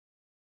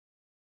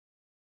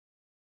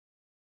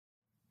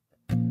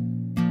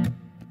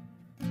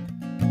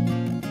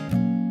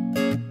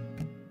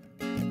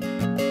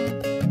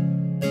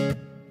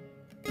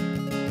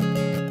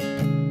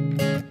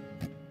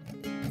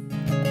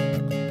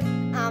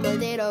I'm a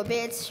little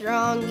bit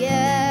stronger,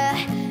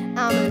 I'm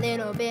a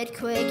little bit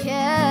quicker,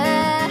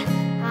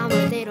 I'm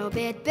a little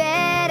bit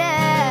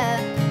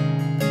better.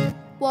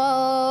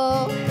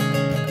 Whoa,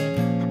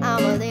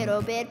 I'm a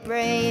little bit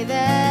braver,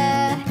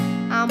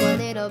 I'm a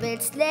little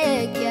bit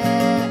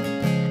slicker,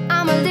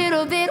 I'm a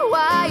little bit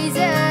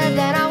wiser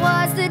than I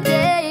was the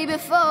day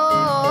before.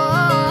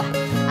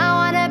 I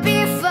wanna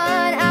be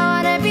fun,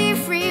 I wanna be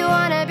free,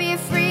 wanna be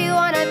free,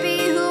 wanna be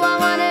who I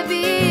wanna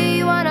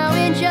be, wanna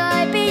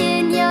enjoy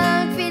being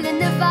young, feeling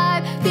the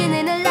vibe,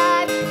 feeling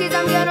alive, 'cause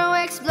I'm gonna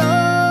explode,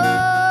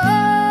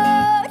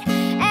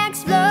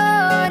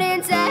 explode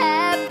into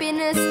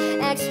happiness,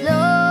 explode,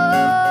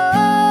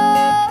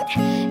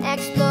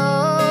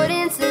 explode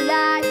into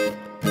life,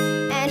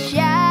 and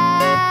shine,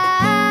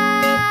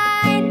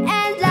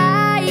 and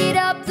light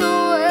up the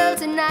world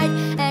tonight,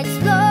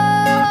 explode,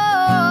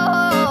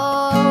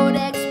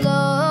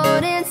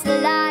 explode into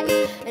life,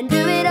 and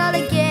do it all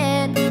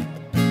again.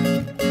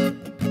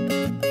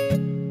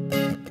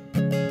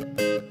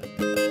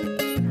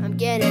 I'm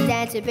gonna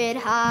dance a bit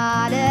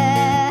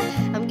harder,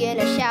 I'm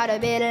gonna shout a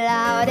bit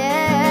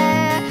louder,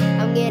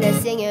 I'm gonna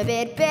sing a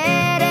bit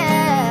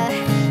better,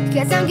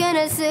 'cause I'm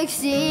gonna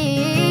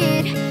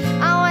succeed.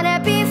 I wanna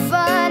be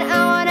fun,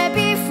 I wanna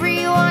be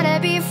free, wanna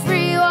be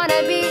free,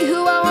 wanna be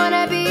who I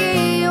wanna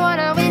be,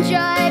 wanna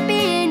enjoy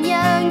being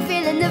young,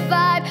 feeling the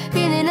vibe,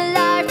 feeling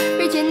alive,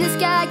 reaching the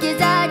sky,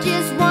 'cause I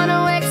just wanna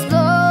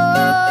explode,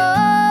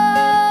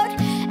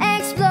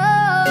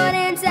 explode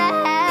into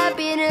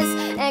happiness,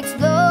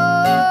 explode,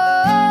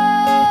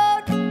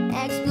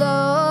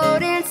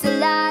 explode into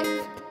life,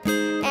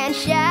 and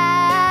shine,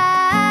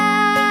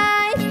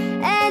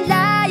 and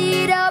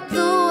light up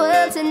the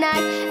world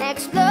tonight,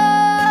 explode,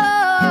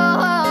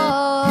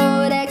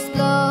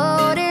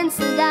 explode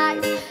into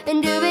life, and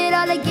do it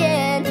all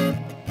again.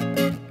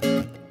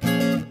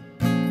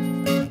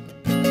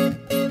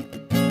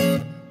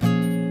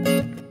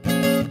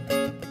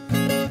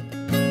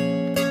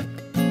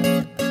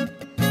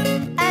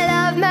 I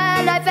love my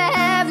life, I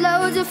have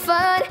loads of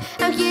fun,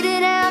 I'm cute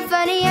and I'm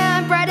funny,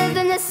 I'm brighter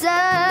than the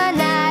sun,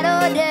 night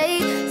or day,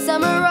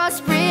 summer or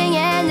spring,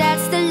 and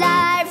that's the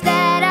life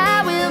that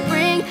I will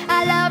bring.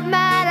 I love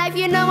my life,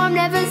 you know I'm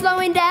never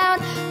slowing down,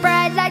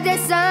 bright like the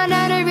sun,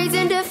 not a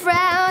reason to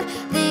frown.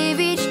 Live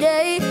each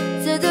day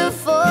to the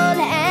full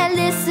and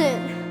listen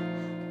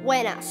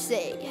when I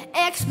say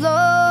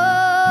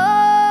explode.